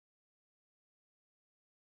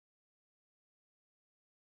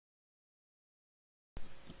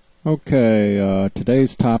Okay,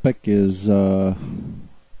 today's topic is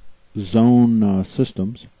zone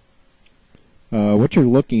systems. What you're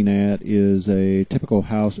looking at is a typical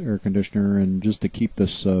house air conditioner, and just to keep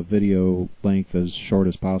this video length as short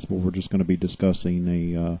as possible, we're just going to be discussing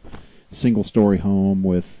a single-story home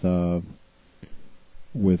with a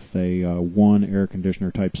one air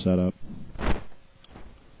conditioner type setup.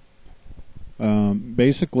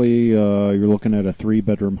 Basically, you're looking at a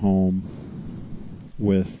 3-bedroom home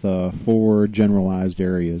with 4 generalized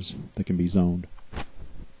areas that can be zoned.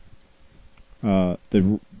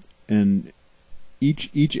 And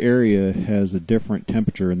each area has a different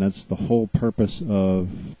temperature, and that's the whole purpose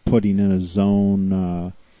of putting in a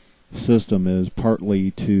zone system, is partly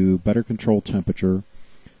to better control temperature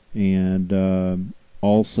and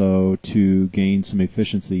also to gain some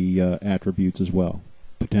efficiency attributes as well,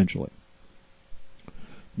 potentially.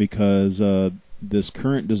 Because this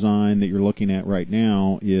current design that you're looking at right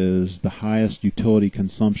now is the highest utility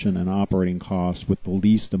consumption and operating costs with the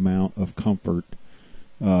least amount of comfort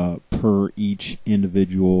per each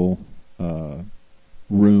individual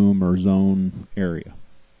room or zone area.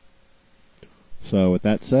 So with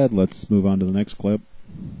that said, let's move on to the next clip.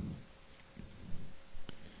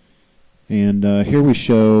 And here we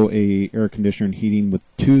show a air conditioner and heating with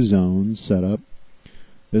 2 zones set up.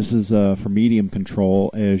 This is for medium control.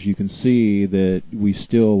 As you can see, that we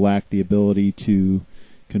still lack the ability to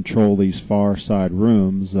control these far side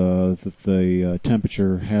rooms. The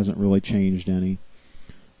temperature hasn't really changed any,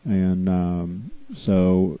 and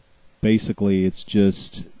so basically it's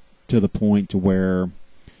just to the point to where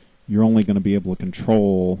you're only going to be able to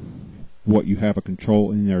control what you have a control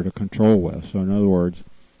in there to control with. So in other words,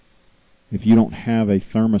 if you don't have a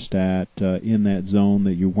thermostat in that zone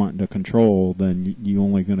that you want to control, then you're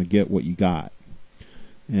only going to get what you got.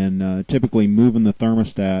 And typically moving the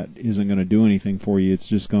thermostat isn't going to do anything for you. It's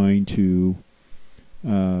just going to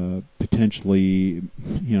potentially,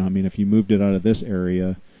 if you moved it out of this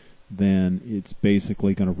area, then it's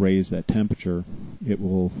basically going to raise that temperature. It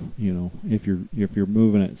will, if you're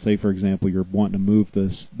moving it, say for example you're wanting to move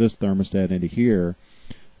this thermostat into here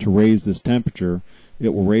to raise this temperature,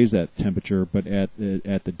 it will raise that temperature, but at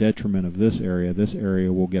the detriment of this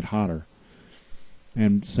area will get hotter.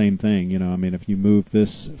 And same thing, if you move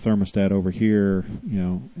this thermostat over here,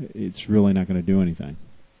 it's really not going to do anything.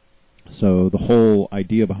 So the whole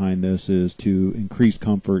idea behind this is to increase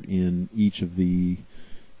comfort in each of the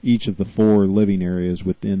 4 living areas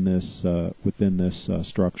within this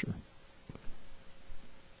structure.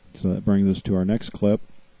 So that brings us to our next clip.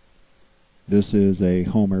 This is a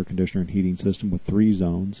home air conditioner and heating system with 3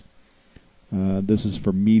 zones. This is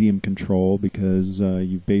for medium control because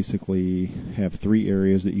you basically have 3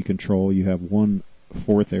 areas that you control. You have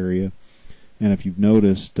 1/4 area, and if you've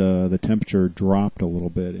noticed, the temperature dropped a little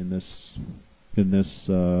bit in this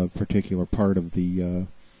particular part of the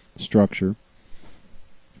structure.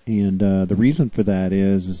 And the reason for that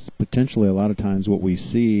is potentially a lot of times what we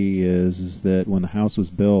see is that when the house was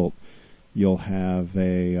built, you'll have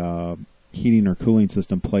a heating or cooling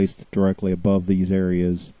system placed directly above these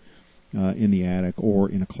areas in the attic or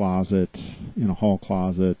in a closet, in a hall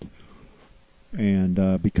closet. And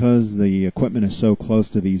because the equipment is so close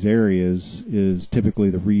to these areas is typically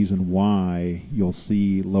the reason why you'll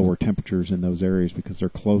see lower temperatures in those areas, because they're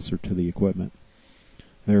closer to the equipment.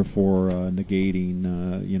 Therefore,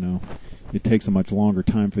 negating, it takes a much longer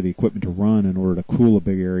time for the equipment to run in order to cool a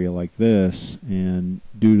big area like this, and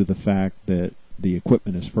due to the fact that the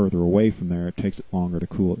equipment is further away from there, it takes it longer to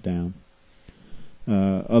cool it down.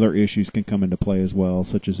 Other issues can come into play as well,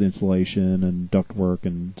 such as insulation and ductwork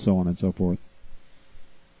and so on and so forth.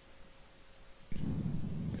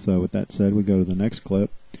 So with that said, we go to the next clip.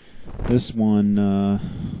 This one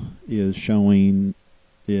is showing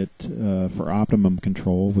it for optimum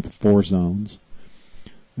control with 4 zones.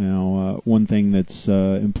 Now, one thing that's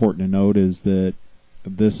important to note is that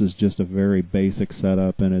this is just a very basic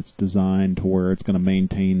setup, and it's designed to where it's going to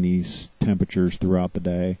maintain these temperatures throughout the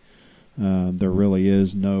day. There really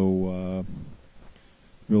is no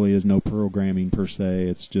programming per se.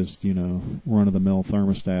 It's just run-of-the-mill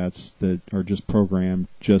thermostats that are just programmed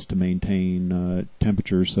just to maintain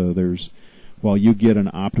temperatures. So while you get an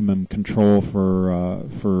optimum control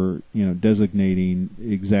for designating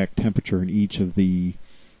exact temperature in each of the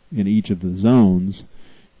zones,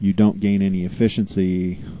 you don't gain any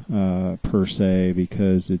efficiency per se,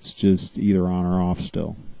 because it's just either on or off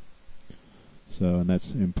still. So, and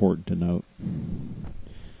that's important to note.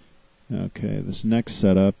 Okay, this next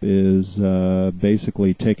setup is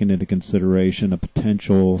basically taking into consideration a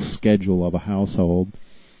potential schedule of a household.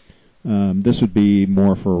 This would be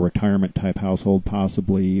more for a retirement type household,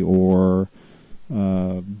 possibly, or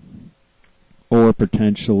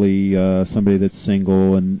potentially somebody that's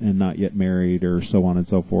single and not yet married, or so on and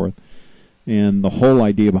so forth. And the whole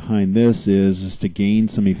idea behind this is to gain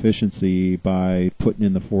some efficiency by putting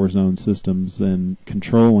in the 4-zone systems and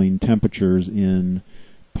controlling temperatures in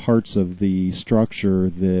parts of the structure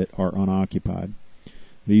that are unoccupied.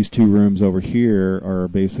 These 2 rooms over here are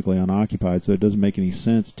basically unoccupied, so it doesn't make any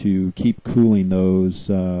sense to keep cooling those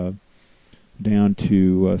down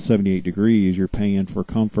to 78 degrees. You're paying for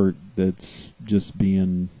comfort that's just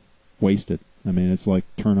being wasted. I mean, it's like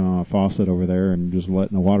turning on a faucet over there and just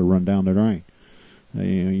letting the water run down the drain.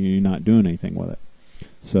 You're not doing anything with it.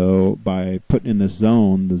 So by putting in this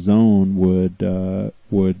zone, the zone would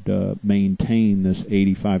maintain this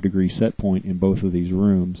 85-degree set point in both of these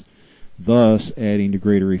rooms, thus adding to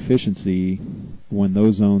greater efficiency. When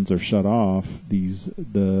those zones are shut off,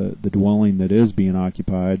 the dwelling that is being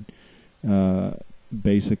occupied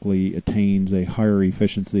basically attains a higher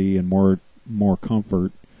efficiency and more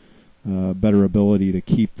comfort, better ability to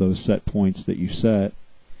keep those set points that you set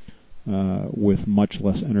with much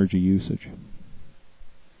less energy usage.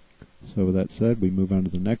 So with that said, we move on to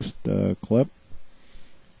the next clip.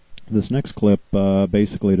 This next clip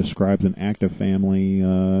basically describes an active family,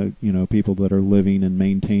 people that are living and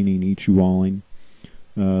maintaining each dwelling.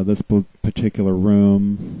 This particular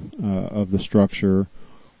room of the structure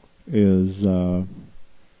is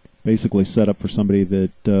basically set up for somebody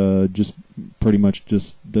that just pretty much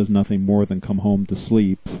just does nothing more than come home to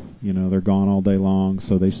sleep. They're gone all day long,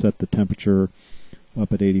 so they set the temperature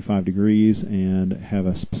up at 85 degrees and have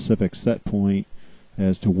a specific set point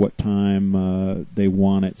as to what time they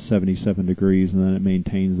want at 77 degrees, and then it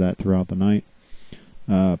maintains that throughout the night.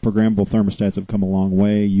 Programmable thermostats have come a long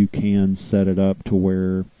way. You can set it up to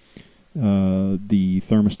where the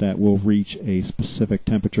thermostat will reach a specific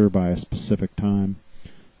temperature by a specific time,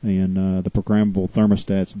 and the programmable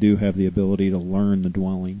thermostats do have the ability to learn the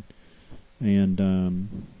dwelling. And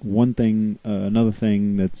another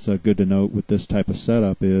thing that's good to note with this type of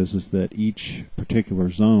setup is that each particular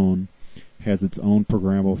zone has its own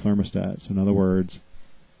programmable thermostats. In other words,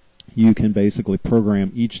 you can basically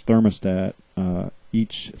program each thermostat.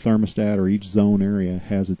 Each thermostat or each zone area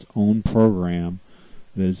has its own program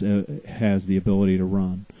that has the ability to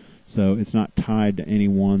run. So it's not tied to any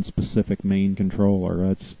one specific main controller.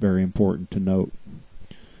 That's very important to note.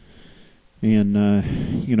 And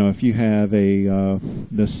if you have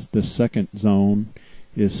this second zone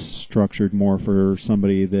is structured more for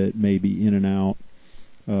somebody that may be in and out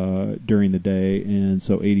during the day, and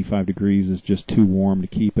so 85 degrees is just too warm to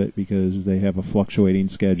keep it because they have a fluctuating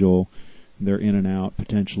schedule. They're in and out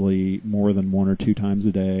potentially more than 1 or 2 times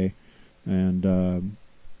a day, and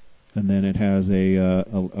then it has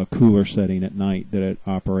a cooler setting at night that it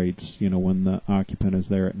operates when the occupant is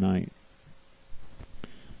there at night.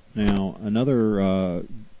 Now, another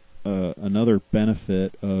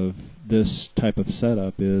benefit of this type of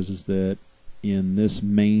setup is that in this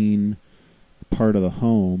main part of the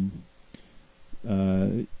home,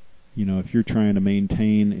 if you're trying to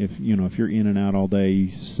maintain, if you're in and out all day, you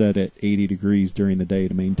set at 80 degrees during the day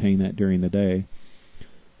to maintain that during the day.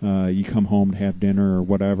 You come home to have dinner or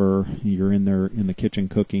whatever, you're in there in the kitchen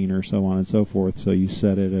cooking or so on and so forth, so you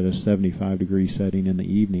set it at a 75-degree setting in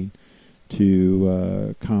the evening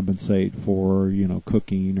to compensate for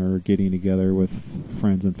cooking or getting together with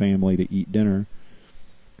friends and family to eat dinner.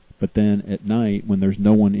 But then at night, when there's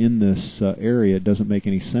no one in this area, it doesn't make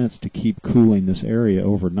any sense to keep cooling this area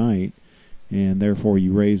overnight, and therefore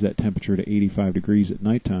you raise that temperature to 85 degrees at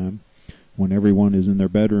nighttime. When everyone is in their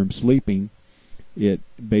bedroom sleeping, it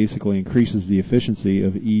basically increases the efficiency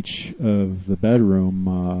of each of the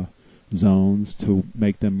bedroom zones to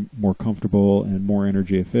make them more comfortable and more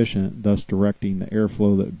energy efficient, thus directing the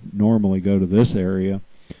airflow that normally go to this area,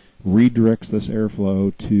 redirects this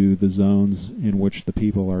airflow to the zones in which the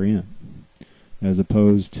people are in, as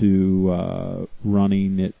opposed to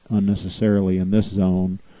running it unnecessarily in this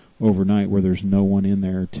zone overnight where there's no one in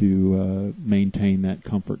there to maintain that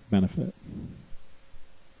comfort benefit.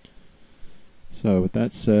 So with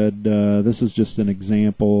that said, this is just an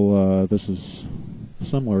example. This is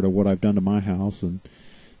similar to what I've done to my house, and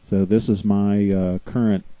so this is my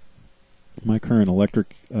current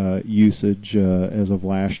electric usage as of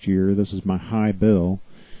last year. This is my high bill,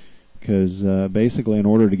 because basically in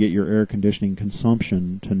order to get your air conditioning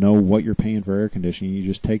consumption, to know what you're paying for air conditioning, you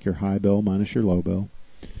just take your high bill minus your low bill.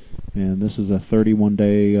 And this is a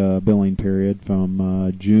 31-day billing period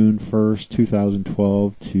from June 1st,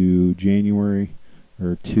 2012 to July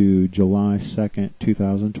 2nd,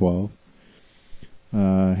 2012.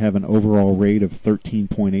 Have an overall rate of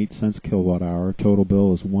 13.8 cents a kilowatt hour. Total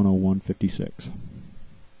bill is $101.56.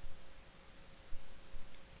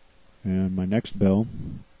 And my next bill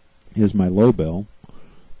is my low bill.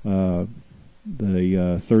 The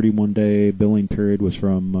 31-day billing period was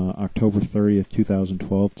from October 30th,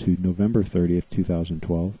 2012 to November 30th,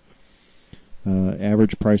 2012.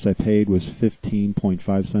 Average price I paid was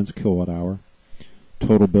 15.5 cents a kilowatt hour.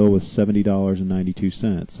 Total bill was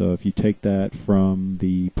 $70.92. So if you take that from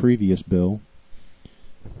the previous bill,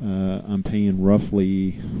 I'm paying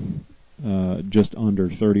roughly just under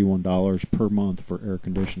 $31 per month for air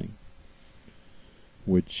conditioning,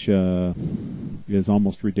 which is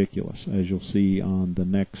almost ridiculous, as you'll see on the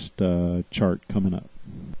next chart coming up.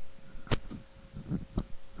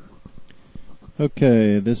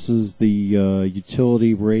 Okay, this is the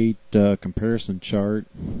utility rate comparison chart.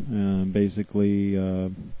 Basically,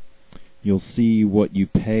 you'll see what you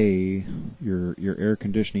pay your air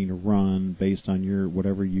conditioning to run based on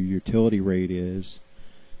whatever your utility rate is,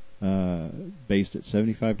 based at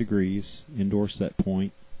 75 degrees indoor set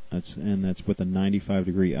point. That's with a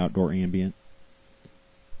 95-degree outdoor ambient.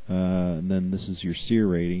 Then this is your SEER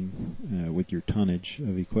rating with your tonnage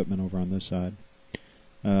of equipment over on this side.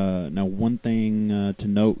 Now, one thing to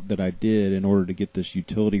note that I did in order to get this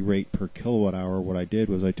utility rate per kilowatt hour, what I did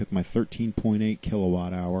was I took my 13.8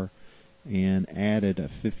 kilowatt hour and added a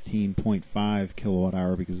 15.5 kilowatt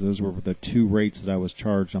hour, because those were the two rates that I was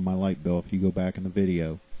charged on my light bill. If you go back in the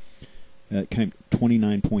video, it came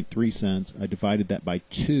 29.3 cents. I divided that by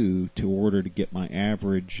 2 to order to get my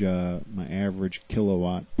average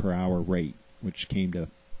kilowatt per hour rate, which came to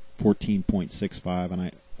 14.65,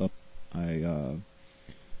 and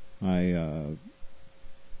I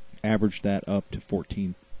averaged that up to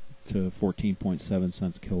 14.7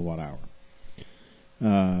 cents kilowatt hour.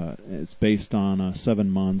 It's based on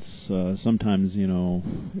 7 months. Sometimes,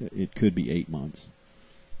 it could be 8 months.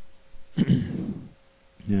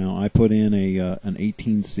 Now, I put in an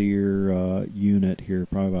 18 SEER unit here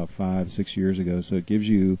probably about 5-6 years ago, so it gives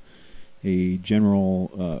you a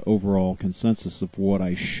general overall consensus of what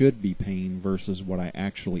I should be paying versus what I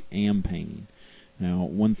actually am paying. Now,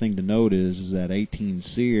 one thing to note is that 18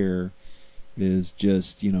 SEER is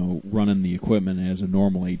just, running the equipment as a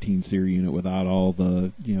normal 18 SEER unit without all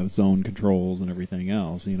the, zone controls and everything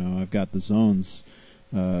else. I've got the zones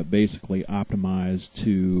basically optimized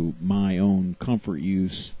to my own comfort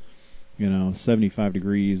use. 75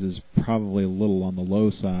 degrees is probably a little on the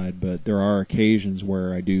low side, but there are occasions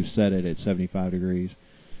where I do set it at 75 degrees.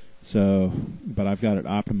 So, but I've got it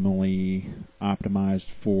optimally optimized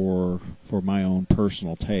for my own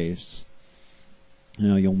personal tastes.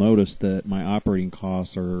 You'll notice that my operating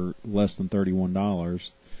costs are less than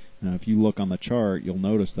 $31. Now, if you look on the chart, you'll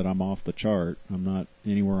notice that I'm off the chart. I'm not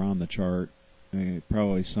anywhere on the chart.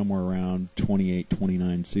 Probably somewhere around 28,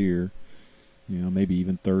 29 SEER. Maybe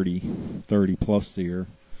even 30 plus SEER.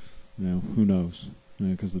 Who knows?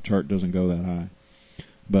 Because the chart doesn't go that high.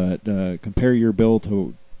 But compare your bill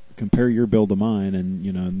to mine, and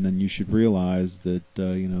and then you should realize that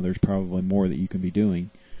there's probably more that you can be doing.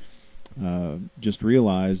 Just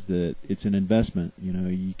realize that it's an investment.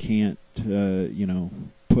 You can't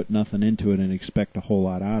put nothing into it and expect a whole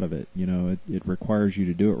lot out of it. It requires you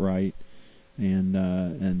to do it right,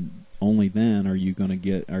 and only then are you going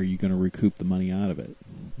to recoup the money out of it.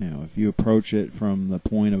 If you approach it from the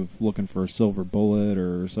point of looking for a silver bullet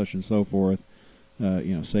or such and so forth,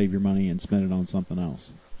 save your money and spend it on something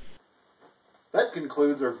else. That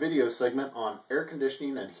concludes our video segment on air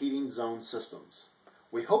conditioning and heating zone systems.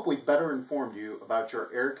 We hope we've better informed you about your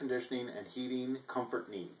air conditioning and heating comfort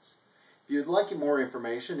needs. If you'd like more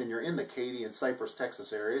information and you're in the Katy and Cypress,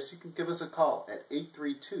 Texas areas, you can give us a call at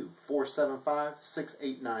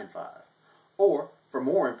 832-475-6895. Or, for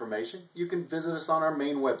more information, you can visit us on our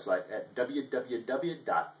main website at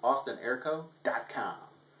www.austinairco.com.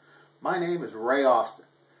 My name is Ray Austin.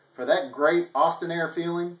 For that great Austin Air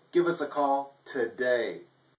feeling, give us a call today.